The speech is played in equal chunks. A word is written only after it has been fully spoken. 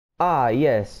Ah,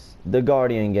 yes, the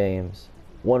Guardian Games.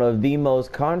 One of the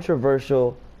most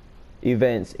controversial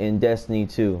events in Destiny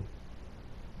 2.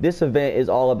 This event is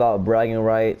all about bragging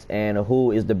rights and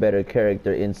who is the better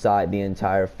character inside the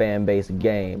entire fan-base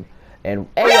game. And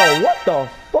ayo, what the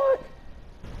fuck?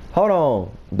 Hold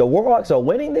on, the Warlocks are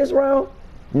winning this round?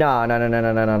 Nah.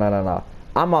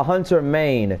 I'm a Hunter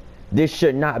main. This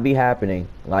should not be happening.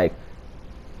 Like,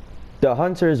 the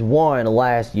Hunters won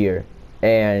last year,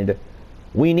 and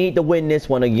we need to win this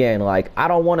one again. Like, I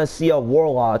don't want to see a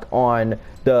Warlock on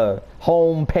the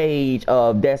home page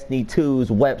of Destiny 2's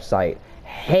website.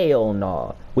 Hell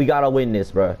no. We gotta win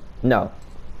this, bro. No.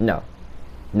 Not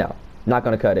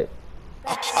gonna cut it.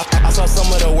 I saw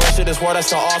some of the worst of this world. I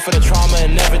saw all for the trauma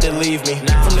and never did leave me.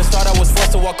 From the start I was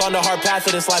forced to walk on the hard path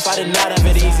of this life. I did not have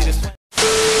it easy.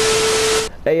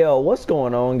 Hey yo, what's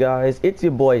going on, guys? It's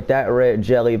your boy That Red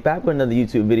Jelly back with another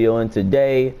YouTube video, and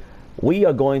today we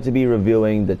are going to be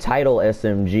reviewing the title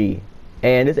SMG.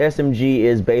 And this SMG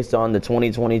is based on the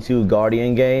 2022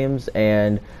 Guardian games,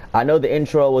 and I know the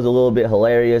intro was a little bit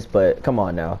hilarious, but come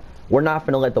on now. We're not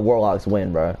gonna let the Warlocks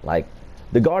win, bro. Like,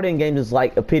 the Guardian games is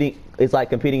like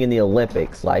competing in the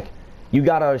Olympics. Like, you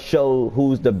gotta show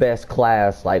who's the best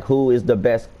class, like who is the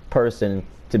best person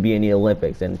to be in the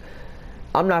Olympics. And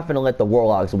I'm not gonna let the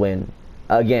Warlocks win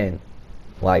again.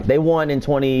 Like, they won in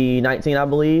 2019, I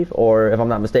believe, or if I'm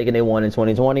not mistaken, they won in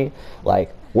 2020.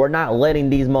 Like, we're not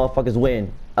letting these motherfuckers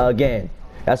win again.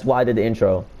 That's why I did the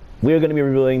intro. We're going to be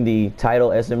reviewing the title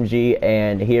SMG,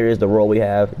 and here is the role we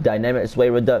have: dynamic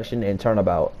sway reduction and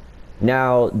turnabout.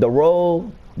 Now, the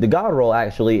god role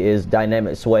actually is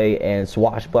dynamic sway and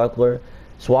swashbuckler.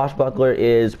 Swashbuckler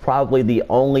is probably the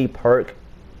only perk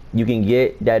you can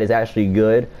get that is actually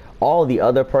good. All the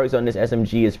other perks on this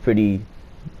SMG is pretty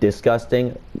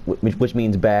disgusting, which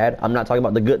means bad. I'm not talking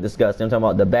about the good disgusting, I'm talking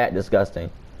about the bad disgusting.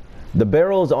 The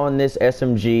barrels on this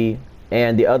SMG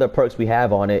and the other perks we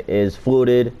have on it is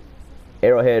fluted,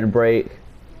 arrowhead break,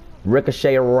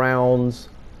 ricochet rounds,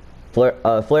 flare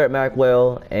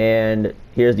Macwell, and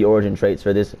here's the origin traits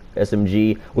for this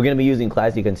SMG. We're going to be using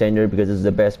Classy Contender because this is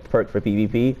the best perk for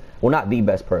PvP. Well, not the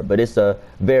best perk, but it's a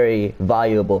very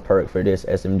valuable perk for this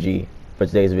SMG for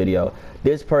today's video.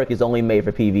 This perk is only made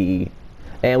for PvE.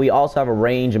 And we also have a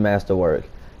range masterwork.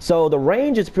 So the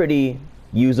range is pretty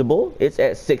usable. It's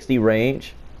at 60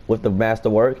 range with the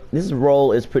masterwork. This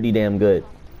role is pretty damn good.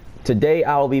 Today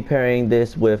I will be pairing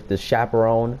this with the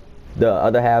Chaperone, the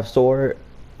other half sword,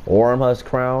 Wormhusk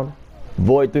Crown,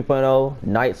 Void 3.0,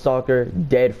 Night Stalker,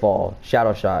 Deadfall,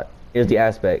 Shadow Shot. Here's the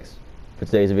aspects for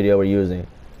today's video we're using.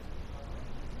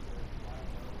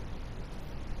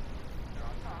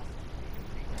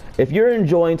 If you're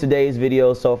enjoying today's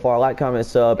video so far, like, comment,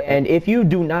 sub. And if you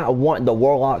do not want the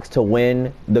Warlocks to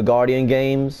win the Guardian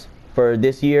games for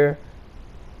this year,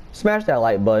 smash that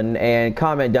like button and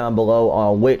comment down below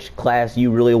on which class you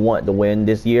really want to win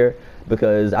this year.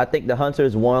 Because I think the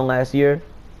Hunters won last year,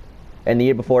 and the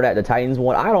year before that the Titans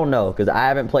won. I don't know, because I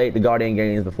haven't played the Guardian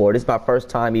games before. This is my first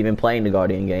time even playing the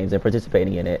Guardian games and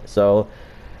participating in it. So,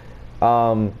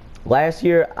 last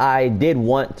year I did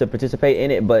want to participate in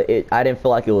it, but I didn't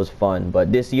feel like it was fun.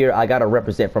 But this year I gotta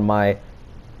represent for my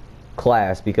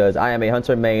class because I am a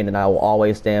Hunter main and I will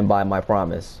always stand by my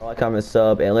promise. Like, comment,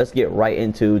 sub, and let's get right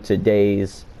into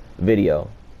today's video.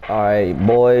 Alright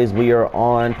boys, we are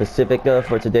on Pacifica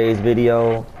for today's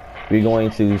video. We're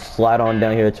going to slide on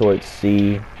down here towards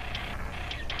C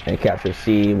and capture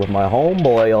C with my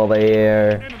homeboy over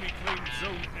here.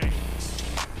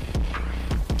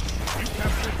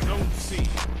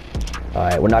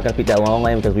 Alright, we're not going to pick that long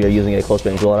lane because we are using a close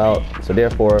range loadout. So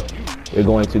therefore, we're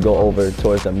going to go over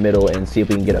towards the middle and see if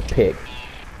we can get a pick.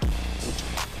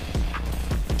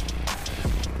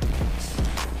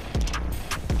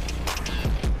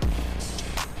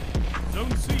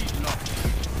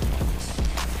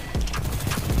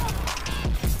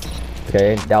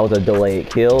 Okay, that was a delayed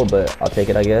kill, but I'll take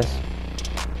it, I guess.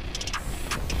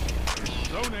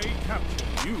 Zone A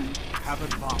captured. You have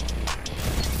advanced.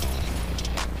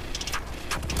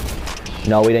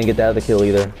 No, we didn't get that other kill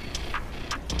either.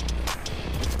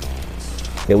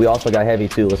 Okay, we also got heavy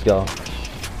too. Let's go.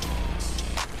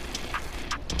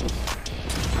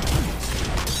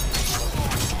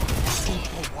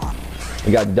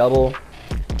 We got double.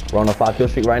 We're on a 5 kill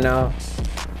streak right now.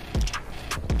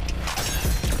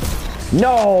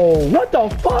 No! What the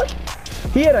fuck?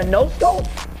 He had a no scope?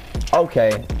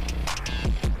 Okay.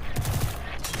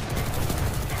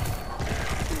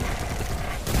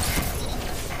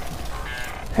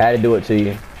 Had to do it to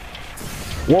you.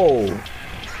 Whoa.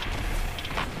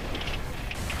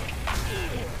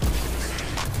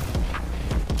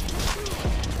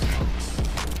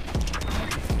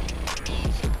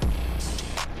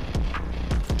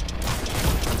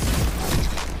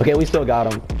 Okay, we still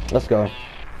got him. Let's go.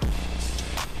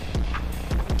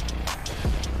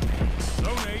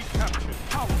 Zone A captured.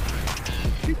 Power.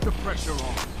 Keep the pressure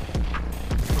on.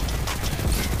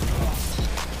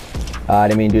 I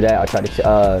didn't mean to do that. I tried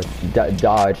to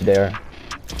dodge there.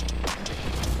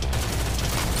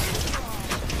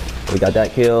 We got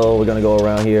that kill. We're gonna go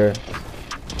around here.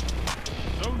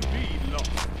 Zone B lost.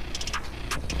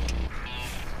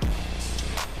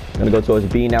 Gonna go towards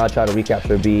B now. Try to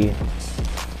recapture B.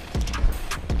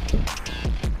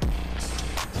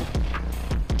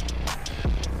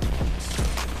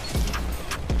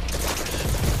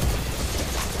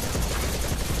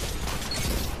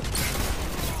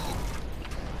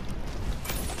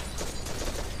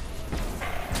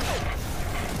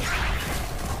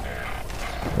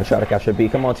 Let's try to capture B.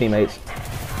 Come on, teammates.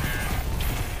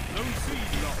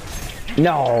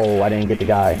 No, I didn't get the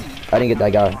guy. I didn't get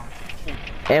that guy.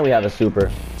 And we have a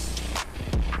super.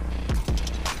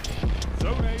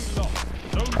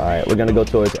 Alright, we're gonna go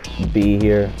towards B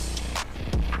here.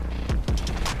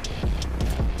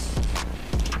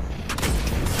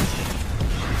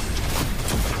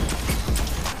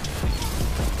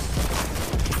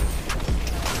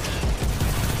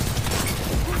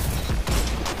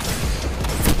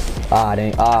 I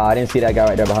didn't see that guy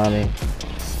right there behind me.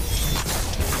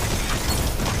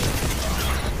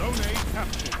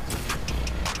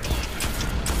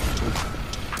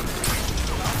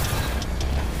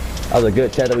 That was a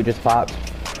good tether we just popped.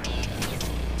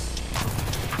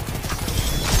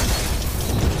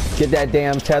 Get that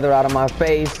damn tether out of my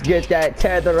face. Get that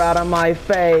tether out of my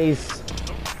face.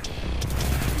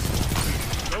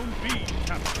 Zone B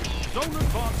captured. Zone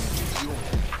advantage is yours.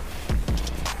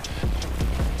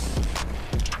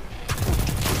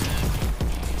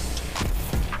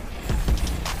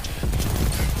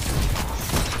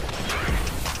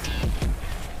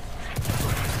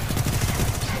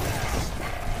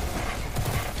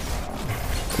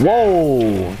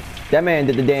 Whoa! That man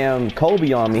did the damn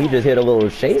Kobe on me. He just hit a little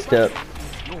shade step.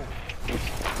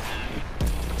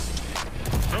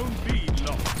 Zone B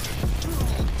lost.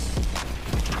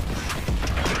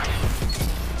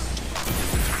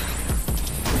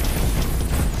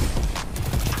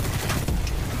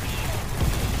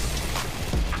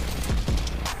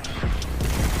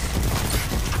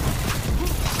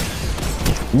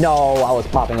 No, I was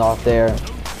popping off there.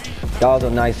 That was a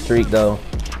nice streak though.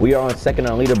 We are on second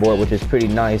on leaderboard, which is pretty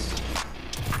nice.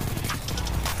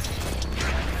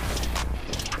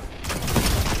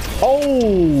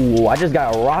 Oh, I just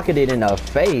got rocketed in the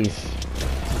face.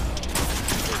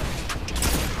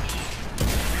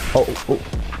 Oh.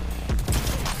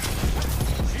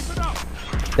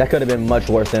 That could have been much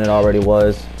worse than it already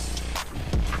was.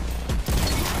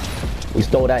 We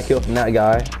stole that kill from that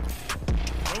guy.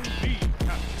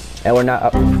 And we're not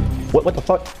up. What the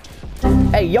fuck?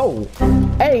 Hey yo,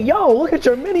 look at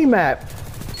your mini map.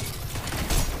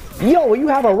 Yo, you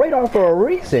have a radar for a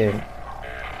reason.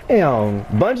 Damn,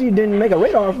 Bungie didn't make a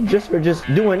radar just for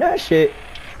doing that shit.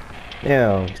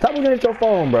 Damn, stop looking at your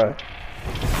phone, bro.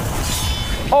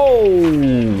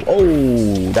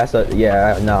 Oh, that's a,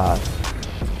 yeah, nah.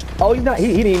 Oh, he's not, he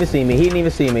didn't even see me. He didn't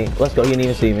even see me. Let's go, he didn't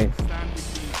even see me.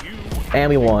 And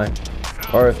we won.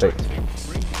 Perfect.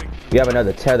 We have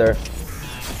another tether.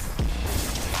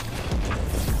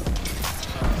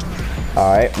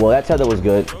 Alright, well that tether was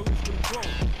good.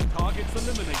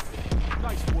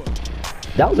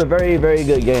 That was a very, very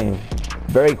good game.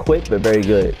 Very quick, but very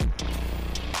good.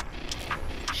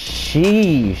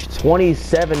 Sheesh,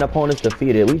 27 opponents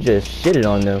defeated. We just shitted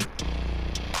on them.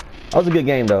 That was a good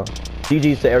game though.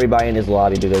 GG's to everybody in this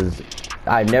lobby because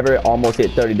I never almost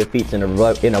hit 30 defeats in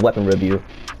a weapon review.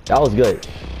 That was good.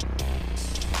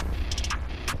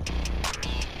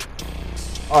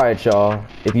 Alright y'all,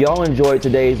 if y'all enjoyed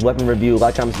today's weapon review,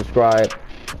 like, comment, subscribe.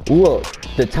 Look,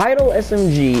 the title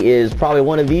SMG is probably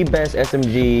one of the best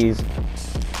SMGs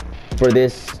for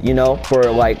this, you know, for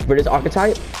this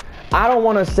archetype. I don't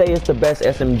want to say it's the best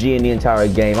SMG in the entire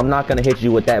game. I'm not going to hit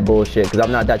you with that bullshit because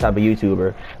I'm not that type of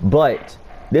YouTuber. But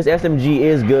this SMG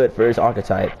is good for its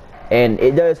archetype. And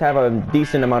it does have a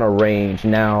decent amount of range.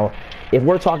 Now, if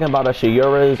we're talking about a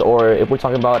Shyuras or if we're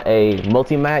talking about a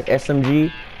Multimach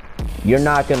SMG, you're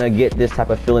not gonna get this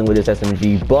type of feeling with this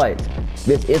SMG, but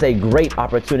this is a great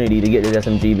opportunity to get this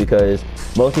SMG because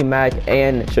Multimach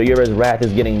and Shyuras Wrath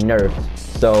is getting nerfed.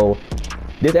 So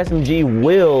this SMG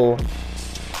will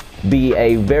be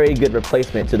a very good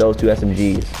replacement to those two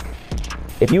SMGs.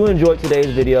 If you enjoyed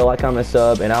today's video, like, comment,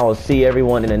 sub, and I will see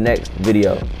everyone in the next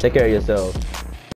video. Take care of yourselves.